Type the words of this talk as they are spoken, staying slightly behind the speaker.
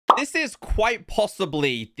This is quite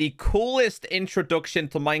possibly the coolest introduction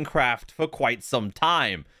to Minecraft for quite some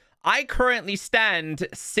time. I currently stand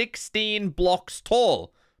 16 blocks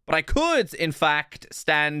tall, but I could, in fact,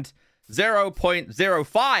 stand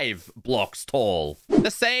 0.05 blocks tall.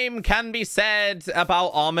 The same can be said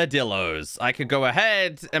about armadillos. I could go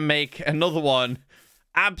ahead and make another one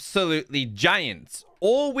absolutely giant.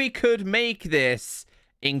 Or we could make this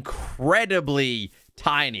incredibly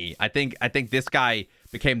tiny. I think this guy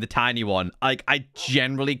became the tiny one. Like, I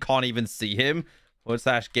generally can't even see him.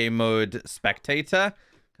 / game mode spectator.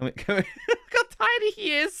 Look how tiny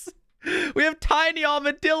he is. We have tiny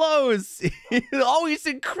armadillos. Oh, he's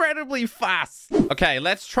incredibly fast. Okay,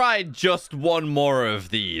 let's try just one more of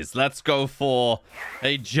these. Let's go for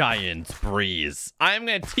a giant breeze. I'm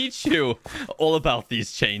going to teach you all about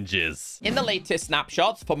these changes. In the latest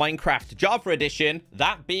snapshots for Minecraft Java Edition,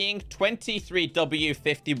 that being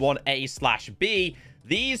 23W51A/B,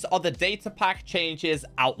 these are the data pack changes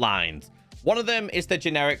outlined. One of them is the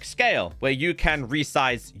generic scale, where you can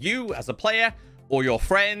resize you as a player or your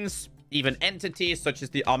friends, even entities such as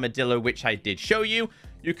the armadillo, which I did show you.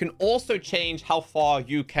 You can also change how far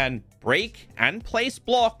you can break and place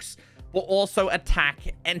blocks, but also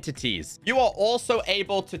attack entities. You are also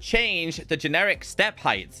able to change the generic step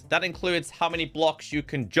height. That includes how many blocks you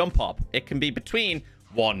can jump up. It can be between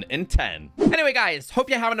 1 and 10. Anyway, guys, hope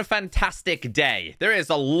you're having a fantastic day. There is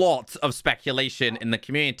a lot of speculation in the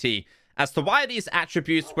community as to why these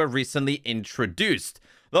attributes were recently introduced.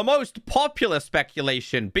 The most popular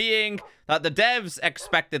speculation being that the devs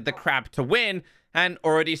expected the crab to win and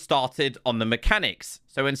already started on the mechanics.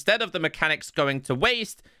 So instead of the mechanics going to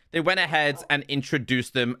waste, they went ahead and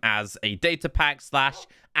introduced them as a data pack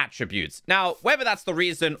 / attributes. Now, whether that's the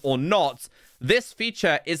reason or not, this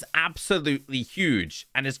feature is absolutely huge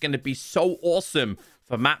and is going to be so awesome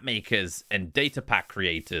for map makers and data pack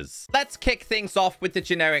creators. Let's kick things off with the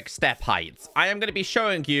generic step height. I am going to be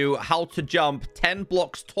showing you how to jump 10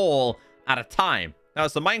 blocks tall at a time. Now,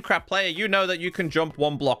 as a Minecraft player, you know that you can jump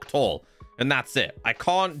 1 block tall, and that's it. I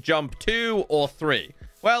can't jump 2 or 3.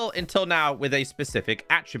 Well, until now with a specific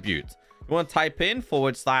attribute. You want to type in /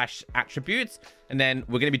 attributes, and then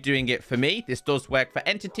we're going to be doing it for me. This does work for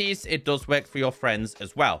entities. It does work for your friends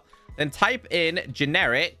as well. Then type in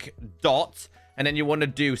generic dot, and then you want to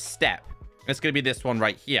do step. It's going to be this one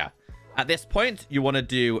right here. At this point, you want to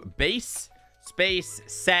do base, space,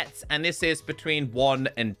 set, and this is between 1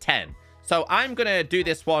 and 10. So I'm going to do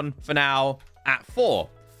this one for now at 4,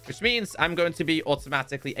 which means I'm going to be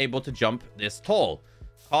automatically able to jump this tall.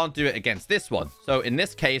 Can't do it against this one. So in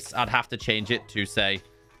this case, I'd have to change it to, say,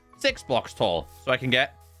 6 blocks tall. So I can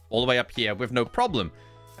get all the way up here with no problem.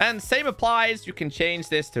 And same applies. You can change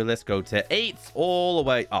this to, let's go to 8 all the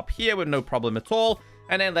way up here with no problem at all.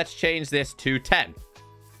 And then let's change this to 10,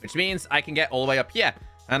 which means I can get all the way up here.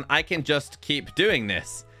 And I can just keep doing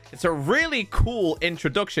this. It's a really cool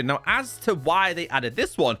introduction. Now, as to why they added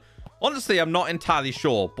this one, honestly, I'm not entirely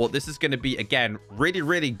sure. But this is going to be, again, really,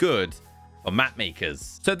 really good for map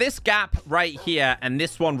makers. So this gap right here and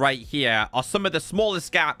this one right here are some of the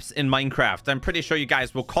smallest gaps in Minecraft. I'm pretty sure you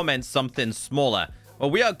guys will comment something smaller. Well,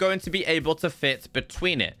 we are going to be able to fit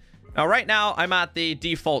between it. Now, right now, I'm at the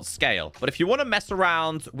default scale. But if you want to mess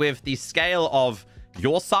around with the scale of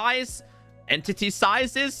your size, entity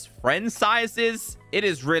sizes, friend sizes, it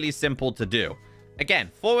is really simple to do.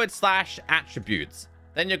 Again, / attributes.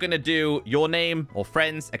 Then you're going to do your name or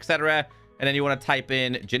friends, etc. And then you want to type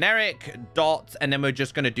in generic dot, and then we're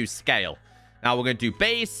just going to do scale. Now, we're going to do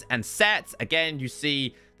base and set. Again, you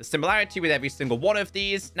see the similarity with every single one of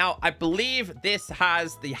these. Now, I believe this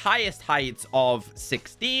has the highest height of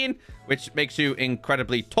 16, which makes you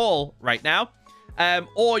incredibly tall right now.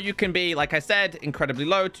 Or you can be, like I said, incredibly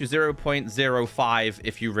low to 0.05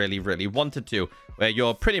 if you really, really wanted to, where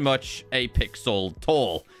you're pretty much a pixel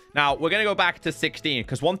tall. Now, we're going to go back to 16,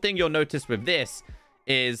 because one thing you'll notice with this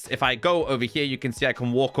is if I go over here, you can see I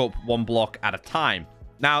can walk up 1 block at a time.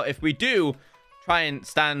 Now, if we do try and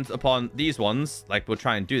stand upon these ones, like we'll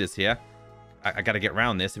try and do this here. I got to get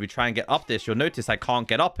around this. If we try and get up this, you'll notice I can't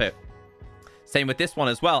get up it. Same with this one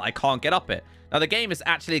as well. I can't get up it. Now, the game is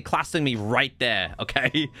actually classing me right there,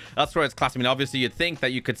 okay? That's where it's classing me. Now, obviously, you'd think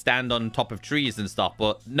that you could stand on top of trees and stuff,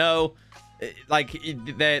 but no. Like,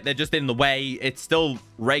 they're just in the way. It still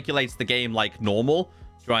regulates the game like normal. Do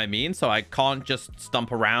you know what I mean? So I can't just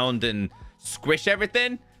stomp around and squish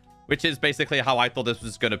everything, which is basically how I thought this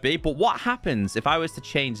was going to be. But what happens if I was to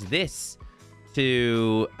change this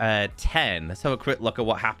to 10? Let's have a quick look at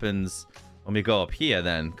what happens when we go up here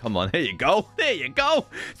then. Come on, there you go. There you go.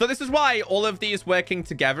 So this is why all of these working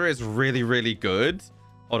together is really, really good.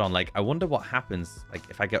 Hold on, like, I wonder what happens, like,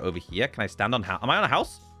 if I get over here. Can I stand on house? Am I on a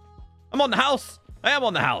house? I'm on the house. I am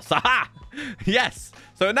on the house. Aha! Yes.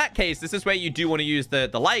 So in that case, this is where you do want to use the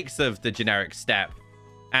likes of the generic step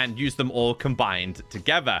and use them all combined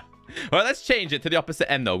together. All right, let's change it to the opposite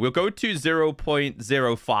end, though. We'll go to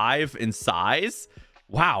 0.05 in size.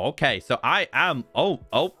 Wow, okay. So I am... Oh.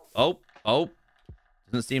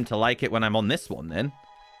 Doesn't seem to like it when I'm on this one, then.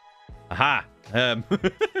 Aha.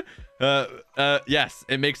 Yes,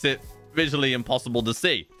 it makes it visually impossible to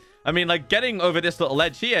see. I mean, like, getting over this little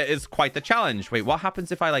ledge here is quite the challenge. Wait, what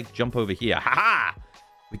happens if I, like, jump over here? Haha!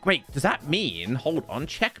 Wait, does that mean... Hold on,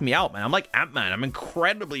 check me out, man. I'm like Ant-Man. I'm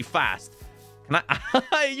incredibly fast. Can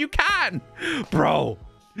I... You can! Bro.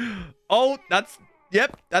 Oh, that's...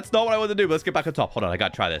 Yep, that's not what I want to do. But let's get back on top. Hold on, I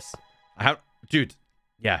gotta try this. Dude,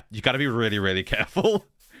 yeah, you gotta be really, really careful.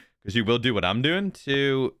 Because you will do what I'm doing.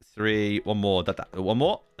 2, 3, one more. One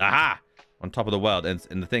more. Aha! On top of the world.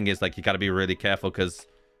 And the thing is, like, you gotta be really careful because...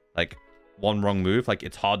 Like, one wrong move, like,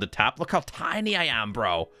 it's hard to tap. Look how tiny I am,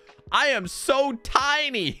 bro. I am so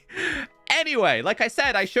tiny. Anyway, like I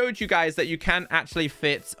said, I showed you guys that you can actually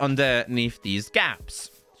fit underneath these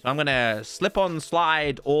gaps. So I'm going to slip on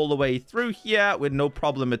slide all the way through here with no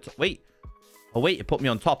problem at all. Wait. Oh, wait, it put me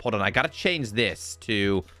on top. Hold on. I got to change this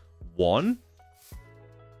to 1. Can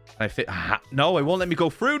I fit? No, it won't let me go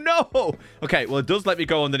through. No. Okay, well, it does let me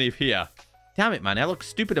go underneath here. Damn it, man. I look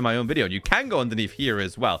stupid in my own video. And you can go underneath here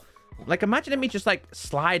as well. Like, imagine me just, like,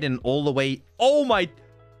 sliding all the way. Oh, my.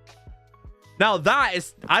 Now, that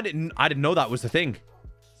is... I didn't know that was the thing. See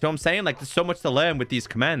what I'm saying? Like, there's so much to learn with these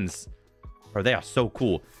commands. Bro, they are so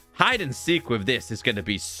cool. Hide and seek with this is going to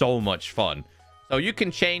be so much fun. So you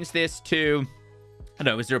can change this to... I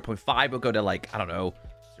don't know, 0.5. We'll go to, like, I don't know,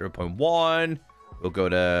 0.1. We'll go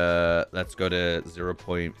to... Let's go to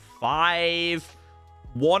 0.5.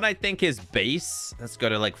 1, I think, is base. Let's go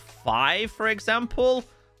to, like, 5, for example.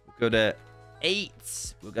 We'll go to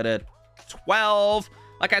 8. We'll go to 12.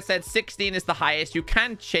 Like I said, 16 is the highest. You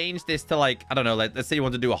can change this to, like, I don't know, like, let's say you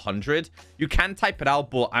want to do 100. You can type it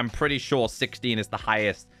out, but I'm pretty sure 16 is the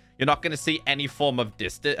highest. You're not going to see any form of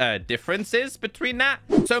differences between that.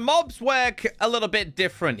 So mobs work a little bit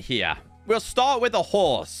different here. We'll start with a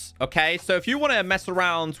horse, okay? So if you want to mess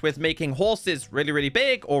around with making horses really, really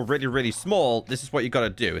big or really, really small, this is what you got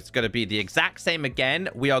to do. It's going to be the exact same again.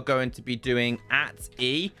 We are going to be doing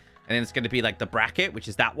 @E, and then it's going to be like the bracket, which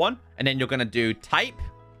is that one. And then you're going to do type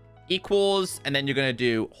equals, and then you're going to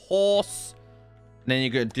do horse, and then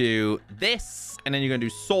you're going to do this, and then you're going to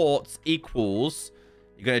do sorts equals.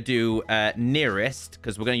 You're going to do nearest,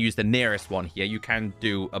 because we're going to use the nearest one here. You can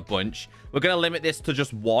do a bunch. We're going to limit this to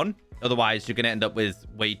just 1. Otherwise, you're going to end up with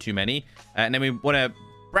way too many. And then we want to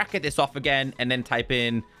bracket this off again and then type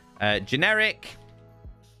in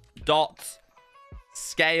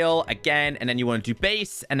generic.scale again. And then you want to do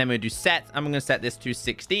base. And then we're going to do set. I'm going to set this to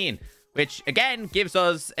 16, which, again, gives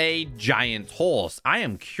us a giant horse. I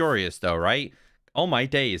am curious, though, right? Oh, my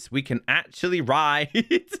days. We can actually ride...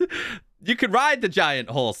 You can ride the giant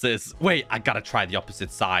horses. Wait, I got to try the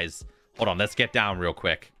opposite size. Hold on, let's get down real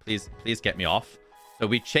quick. Please get me off. So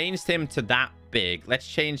we changed him to that big. Let's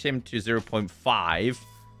change him to 0.5.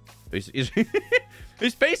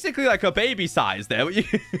 He's basically like a baby size there. But I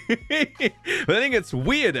think it's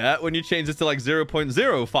weirder when you change this to like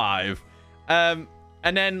 0.05. And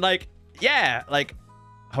then like, yeah, like,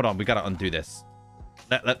 hold on, we got to undo this.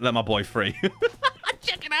 Let my boy free.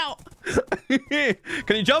 Check it out.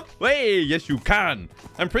 Can you jump? Hey, yes, you can.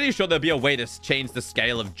 I'm pretty sure there'll be a way to change the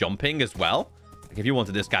scale of jumping as well. Like if you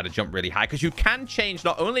wanted this guy to jump really high, because you can change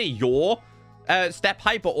not only your step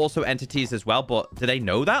height, but also entities as well. But do they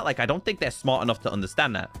know that? Like, I don't think they're smart enough to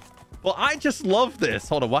understand that. Well, I just love this.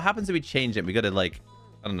 Hold on. What happens if we change it? We go to like,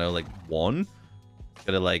 I don't know, like 1.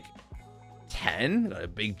 Go to like 10. Got a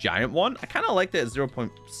big giant one. I kind of like that at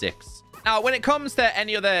 0.6. Now, when it comes to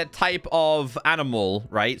any other type of animal,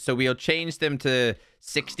 right? So we'll change them to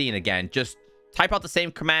 16 again. Just type out the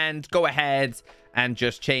same command, go ahead, and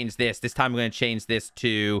just change this. This time, we're going to change this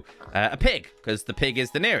to a pig, because the pig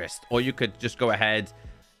is the nearest. Or you could just go ahead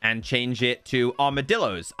and change it to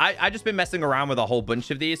armadillos. I just been messing around with a whole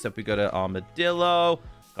bunch of these. So if we go to armadillo,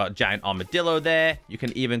 got a giant armadillo there. You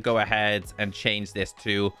can even go ahead and change this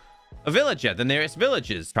to a villager, the nearest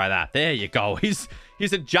villagers. Try that. There you go. He's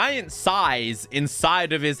a giant size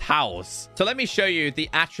inside of his house. So let me show you the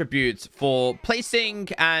attributes for placing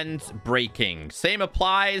and breaking. Same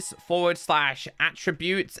applies, /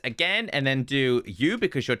 attributes again, and then do you,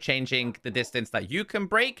 because you're changing the distance that you can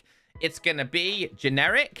break. It's going to be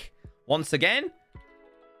generic once again.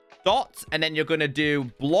 dot, and then you're going to do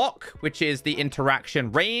block, which is the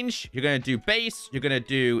interaction range. You're going to do base. You're going to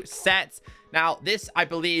do set. Now, this, I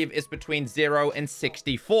believe, is between 0 and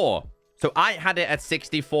 64. So I had it at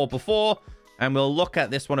 64 before, and we'll look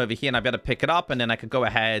at this one over here, and I better pick it up, and then I could go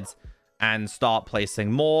ahead and start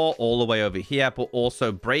placing more all the way over here, but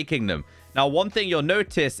also breaking them. Now, one thing you'll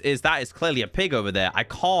notice is that is clearly a pig over there. I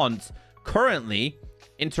can't currently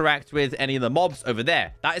interact with any of the mobs over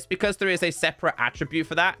there. That is because there is a separate attribute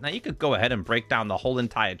for that. Now, you could go ahead and break down the whole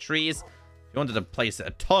entire trees. If you wanted to place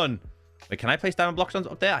a ton. Wait, can I place diamond blocks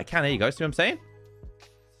up there? I can. There you go. See what I'm saying? It's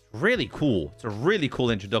really cool. It's a really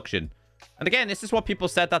cool introduction. And again, this is what people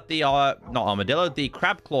said that the, not armadillo, the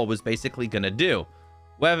crab claw was basically going to do.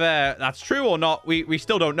 Whether that's true or not, we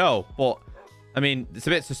still don't know. But, I mean, it's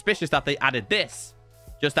a bit suspicious that they added this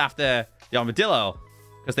just after the armadillo,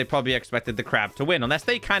 because they probably expected the crab to win, unless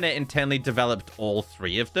they kind of internally developed all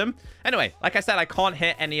three of them. Anyway, like I said, I can't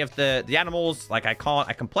hit any of the animals. Like, I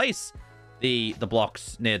can place the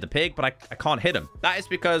blocks near the pig, but I can't hit them. That is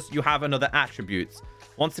because you have another attributes.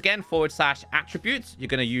 Once again, / attributes. You're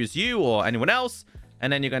going to use you or anyone else,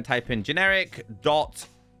 and then you're going to type in generic dot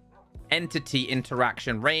entity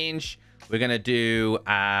interaction range. We're going to do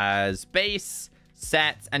as base,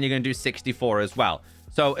 set, and you're going to do 64 as well.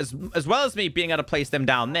 So as well as me being able to place them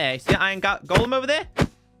down there, see the iron golem over there?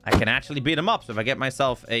 I can actually beat them up. So if I get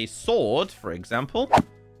myself a sword, for example,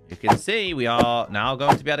 you can see we are now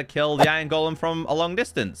going to be able to kill the iron golem from a long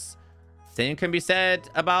distance. Same can be said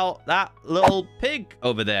about that little pig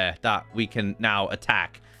over there that we can now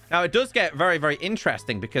attack. Now, it does get very, very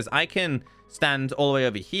interesting because I can stand all the way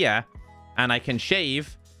over here and I can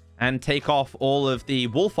shave and take off all of the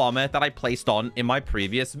wolf armor that I placed on in my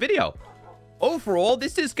previous video. Overall,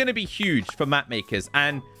 this is going to be huge for map makers,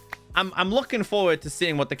 and I'm looking forward to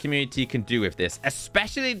seeing what the community can do with this,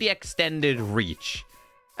 especially the extended reach.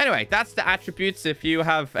 Anyway, that's the attributes. If you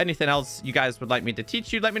have anything else you guys would like me to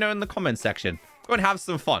teach you, let me know in the comments section. Go and have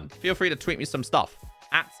some fun. Feel free to tweet me some stuff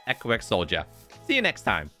at EchoXSoldier. See you next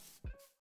time.